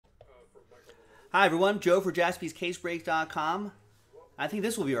Hi everyone, Joe for JaspysCaseBreaks.com. I think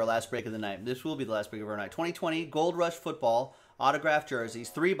this will be our last break of the night. This will be the last break of our night. 2020 Gold Rush Football autographed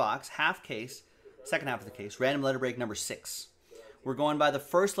jerseys, 3-box, half case, second half of the case, random letter break number 6. We're going by the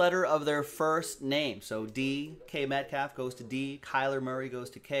first letter of their first name. So D, K Metcalf goes to D, Kyler Murray goes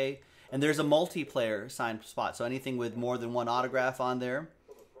to K, and there's a multiplayer signed spot. So anything with more than one autograph on there,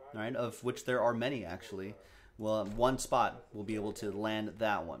 all right, of which there are many actually, well, one spot will be able to land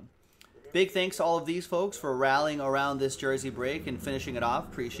that one. Big thanks to all of these folks for rallying around this jersey break and finishing it off.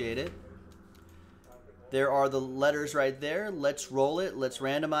 Appreciate it. There are the letters right there. Let's roll it. Let's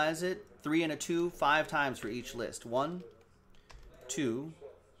randomize it. 3 and a 2, 5 times for each list. 1, 2,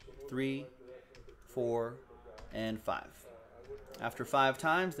 3, 4, and 5. After 5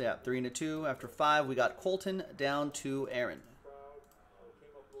 times, they have 3 and a 2. After 5, we got Colton down to Aaron.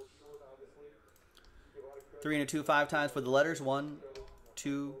 3 and a 2, 5 times for the letters. 1,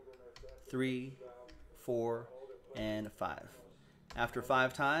 2, 3, 4, and 5. After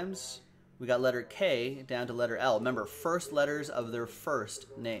 5 times, we got letter K down to letter L. Remember, first letters of their first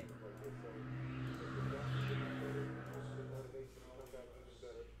name.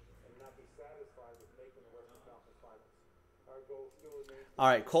 All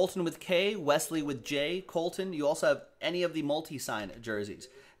right, Colton with K, Wesley with J. Colton, you also have any of the multi-sign jerseys.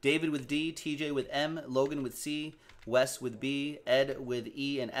 David with D, TJ with M, Logan with C, Wes with B, Ed with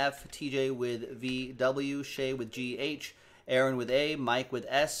E and F, TJ with V, W, Shay with G, H, Aaron with A, Mike with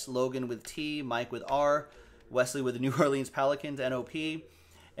S, Logan with T, Mike with R, Wesley with the New Orleans Pelicans, NOP,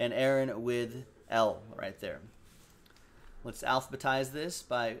 and Aaron with L right there. Let's alphabetize this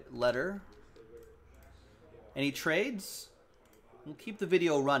by letter. Any trades? We'll keep the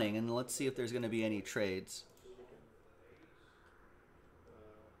video running and let's see if there's going to be any trades.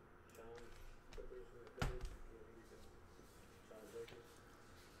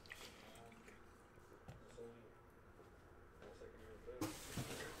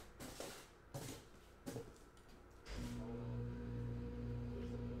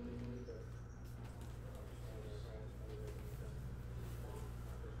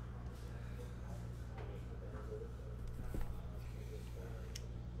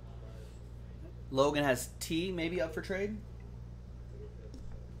 Logan has T maybe up for trade.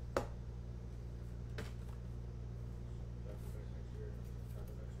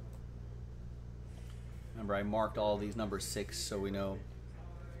 Remember, I marked all these numbers 6 so we know.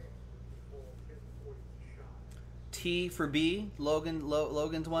 T for B.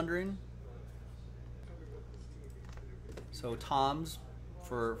 Logan's wondering. So Tom's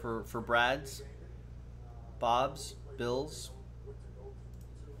for Brad's, Bob's, Bill's.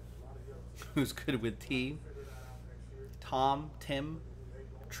 Who's good with T? Tom, Tim,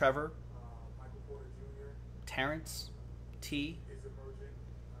 Trevor, Terrence, T.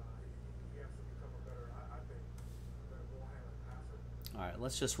 All right,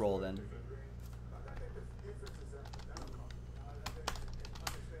 let's just roll then.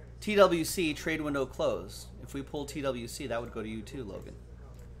 TWC, trade window closed. If we pull TWC, that would go to you too, Logan.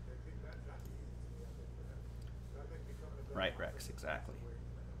 Right, Rex, exactly.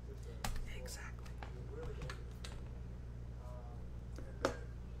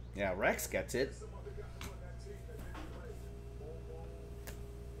 Yeah, Rex gets it.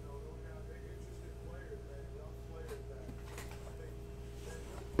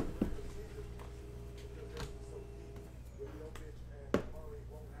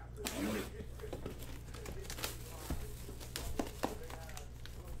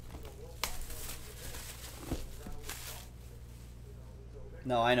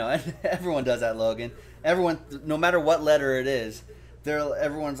 No, I know. Everyone does that, Logan. Everyone, no matter what letter it is,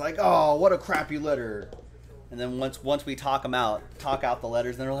 everyone's like, oh, what a crappy letter. And then once we talk out the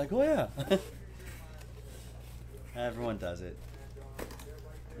letters, then they're like, oh yeah. Everyone does it.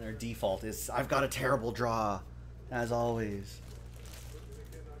 And their default is, I've got a terrible draw, as always.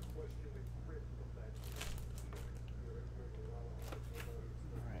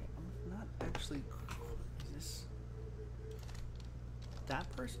 Alright, I'm not actually, is this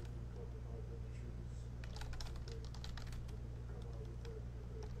that person?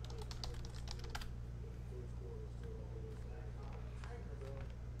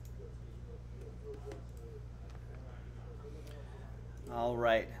 All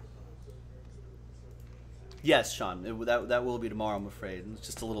right. Yes, Sean. That will be tomorrow, I'm afraid. It's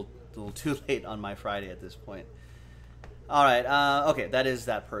just a little too late on my Friday at this point. All right. Okay, that is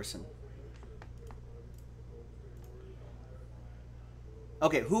that person.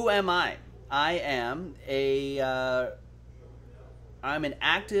 Okay, who am I? I am I'm an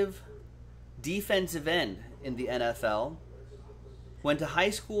active defensive end in the NFL. Went to high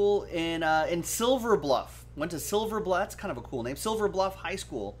school in Silver Bluff. Went to Silver Bluff. That's kind of a cool name. Silver Bluff High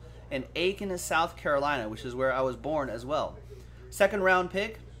School in Aiken, South Carolina, which is where I was born as well. Second round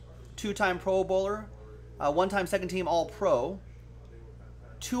pick, two-time Pro Bowler, one-time second team All-Pro,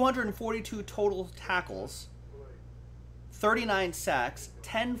 242 total tackles, 39 sacks,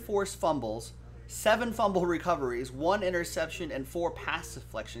 10 forced fumbles, 7 fumble recoveries, 1 interception, and 4 pass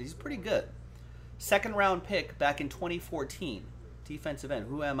deflections. He's pretty good. Second round pick back in 2014. Defensive end.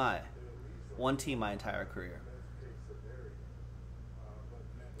 Who am I? One team my entire career.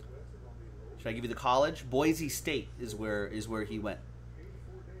 Should I give you the college? Boise State is where he went.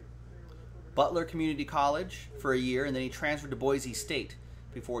 Butler Community College for a year, and then he transferred to Boise State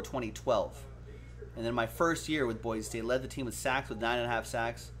before 2012. And then my first year with Boise State, led the team with sacks with 9.5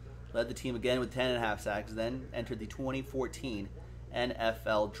 sacks, led the team again with 10.5 sacks, then entered the 2014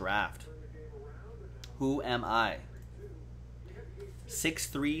 NFL Draft. Who am I?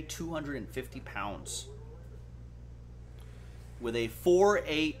 6'3", 250 pounds. With a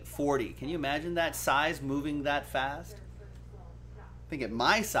 4.8 40. Can you imagine that size moving that fast? I think at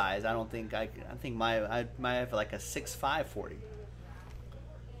my size, I think I might have like a 6'5" 40.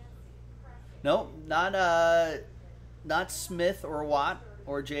 No, not Smith or Watt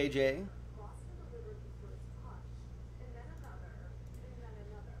or JJ.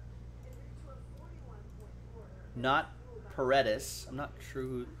 Not Paredes. I'm not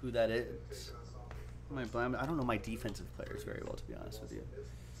sure who that is. I don't know my defensive players very well, to be honest with you.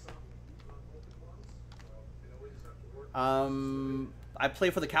 I play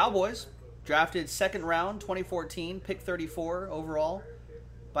for the Cowboys. Drafted second round, 2014, pick 34 overall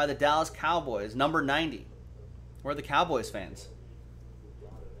by the Dallas Cowboys, number 90. We're the Cowboys fans.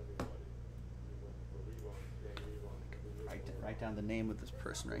 Write down the name of this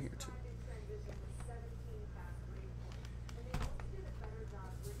person right here, too.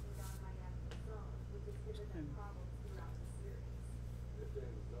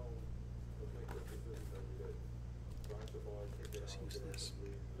 Just use this.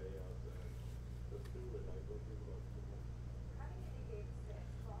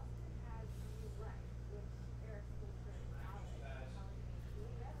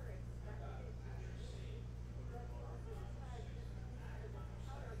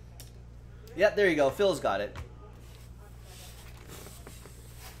 Yep, there you go. Phil's got it.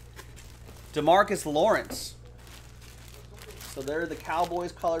 DeMarcus Lawrence. So there are the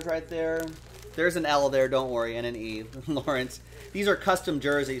Cowboys colors right there. There's an L there, don't worry, and an E. Lawrence. These are custom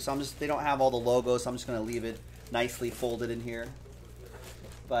jerseys, so they don't have all the logos, so I'm just going to leave it nicely folded in here.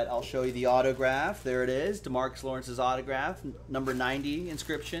 But I'll show you the autograph. There it is, DeMarcus Lawrence's autograph, number 90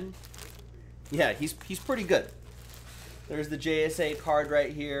 inscription. Yeah, he's pretty good. There's the JSA card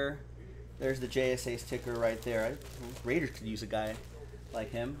right here. There's the JSA sticker right there. Raiders could use a guy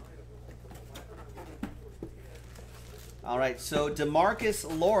like him. All right, so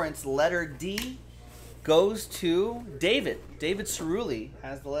DeMarcus Lawrence, letter D, goes to David. David Cerulli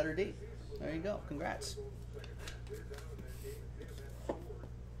has the letter D. There you go. Congrats.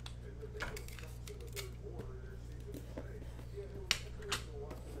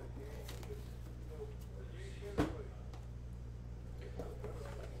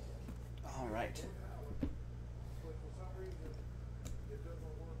 All right.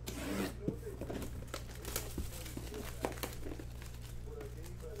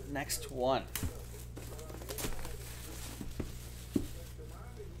 Next one. I'm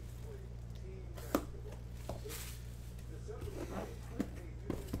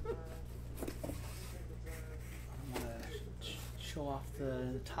going to show off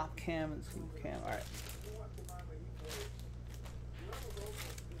the top cam and sleeve cam. All right.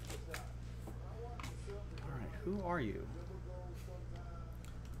 All right, who are you?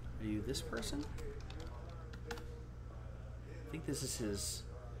 Are you this person? I think this is his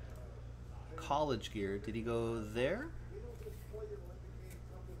college gear. Did he go there?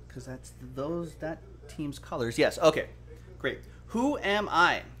 Because that's that team's colors. Yes. Okay. Great. Who am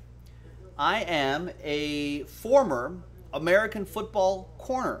I? I am a former American football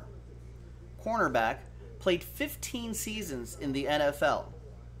cornerback. Played 15 seasons in the NFL.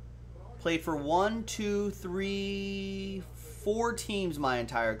 Played for 4 teams my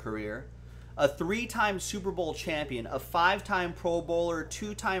entire career. A 3-time Super Bowl champion, a 5-time Pro Bowler,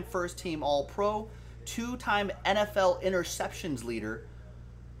 2-time first team All-Pro, 2-time NFL interceptions leader,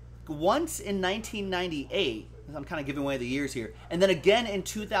 once in 1998, I'm kind of giving away the years here, and then again in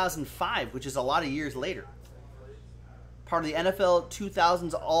 2005, which is a lot of years later. Part of the NFL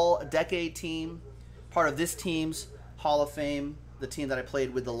 2000s All-Decade team, part of this team's Hall of Fame, the team that I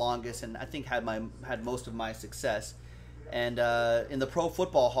played with the longest and I think had most of my success. and in the Pro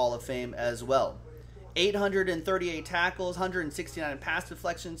Football Hall of Fame as well. 838 tackles, 169 pass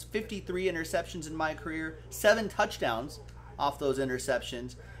deflections, 53 interceptions in my career, 7 touchdowns off those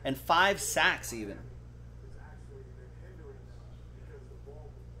interceptions, and 5 sacks even.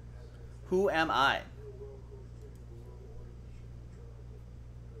 Who am I?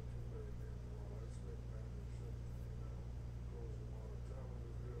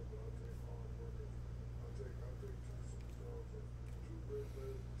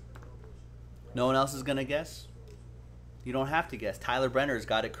 No one else is going to guess? You don't have to guess. Tyler Brenner's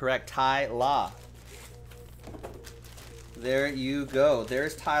got it correct. Ty Law. There you go.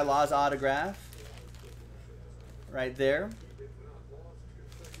 There's Ty Law's autograph. Right there.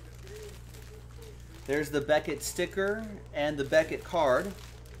 There's the Beckett sticker and the Beckett card.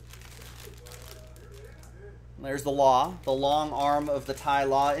 There's the Law, the long arm of the Ty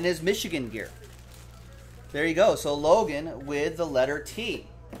Law in his Michigan gear. There you go. So Logan with the letter T.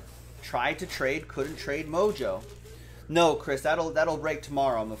 Tried to trade, couldn't trade mojo. No, Chris, that'll break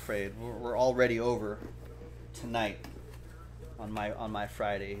tomorrow, I'm afraid. We're already over tonight on my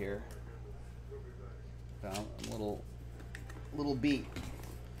Friday here. A little beat.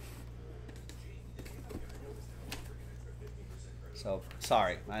 So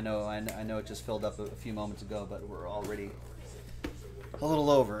sorry. I know it just filled up a few moments ago, but we're already a little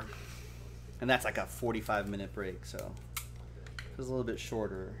over. And that's like a 45-minute break, so it was a little bit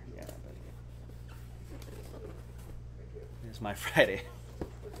shorter. Yeah. It's my Friday.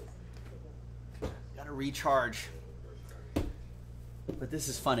 Gotta recharge. But this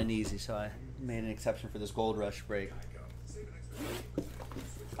is fun and easy, so I made an exception for this Gold Rush break.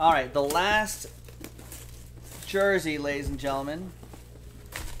 All right, the last jersey, ladies and gentlemen.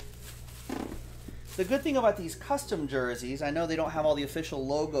 The good thing about these custom jerseys, I know they don't have all the official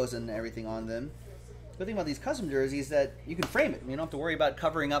logos and everything on them. The good thing about these custom jerseys is that you can frame it. You don't have to worry about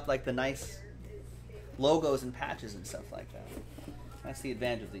covering up like the nice logos and patches and stuff like that. That's the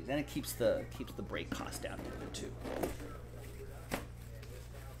advantage of these, and it keeps the break cost down a little bit too.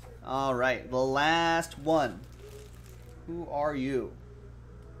 All right, the last one. Who are you?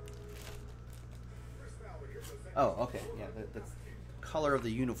 Oh, okay, yeah. The color of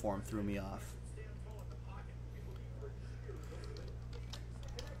the uniform threw me off.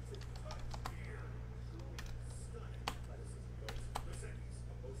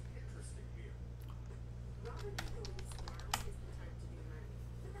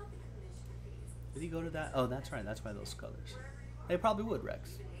 Did he go to that? Oh, that's right. That's why those colors. They probably would,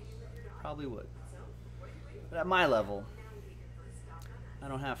 Rex. Probably would. But at my level, I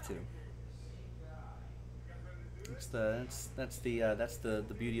don't have to. That's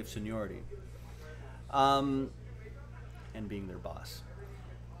the beauty of seniority. And being their boss.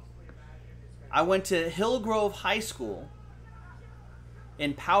 I went to Hillgrove High School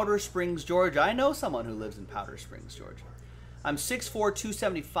in Powder Springs, Georgia. I know someone who lives in Powder Springs, Georgia. I'm 6'4",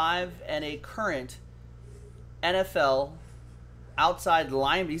 275, and a current NFL outside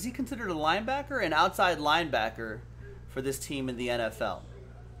linebacker. Is he considered a linebacker? An outside linebacker for this team in the NFL.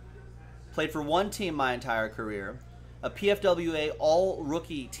 Played for one team my entire career. A PFWA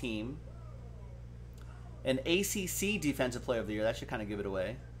all-rookie team. An ACC Defensive Player of the Year. That should kind of give it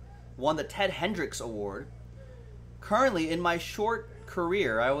away. Won the Ted Hendricks Award. Currently, in my short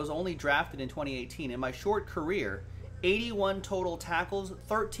career, I was only drafted in 2018. In my short career, 81 total tackles,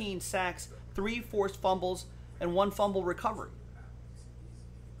 13 sacks, 3 forced fumbles, and 1 fumble recovery.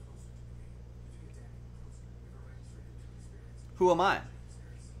 Who am I?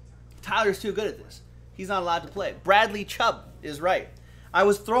 Tyler's too good at this. He's not allowed to play. Bradley Chubb is right. I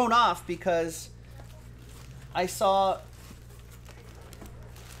was thrown off because I saw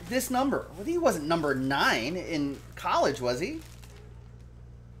this number. Well, he wasn't number 9 in college, was he?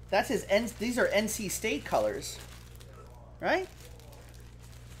 That's his. These are NC State colors. Right?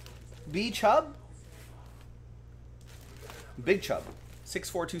 B. Chubb? Big Chubb.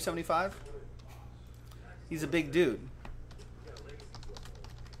 6'4", 275. He's a big dude.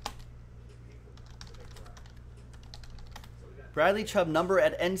 Bradley Chubb number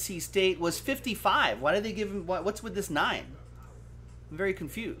at NC State was 55. Why did they give him... What's with this 9? I'm very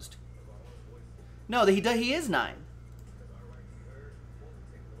confused. No, he is 9.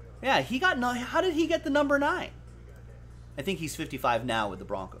 Yeah, he got... How did he get the number 9? I think he's 55 now with the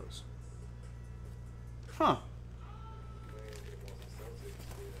Broncos. Huh.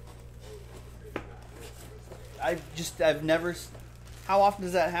 I've never... How often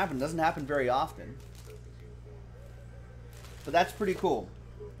does that happen? It doesn't happen very often. But that's pretty cool.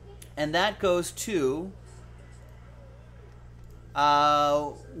 And that goes to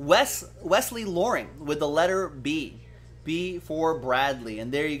Wesley Loring with the letter B. B for Bradley.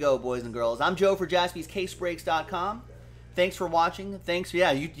 And there you go, boys and girls. I'm Joe for JaspysCaseBreaks.com. Thanks for watching. Thanks.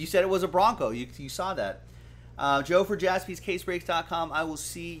 Yeah, you said it was a Bronco. You saw that. Joe for JaspysCaseBreaks.com. I will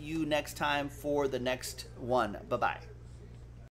see you next time for the next one. Bye-bye.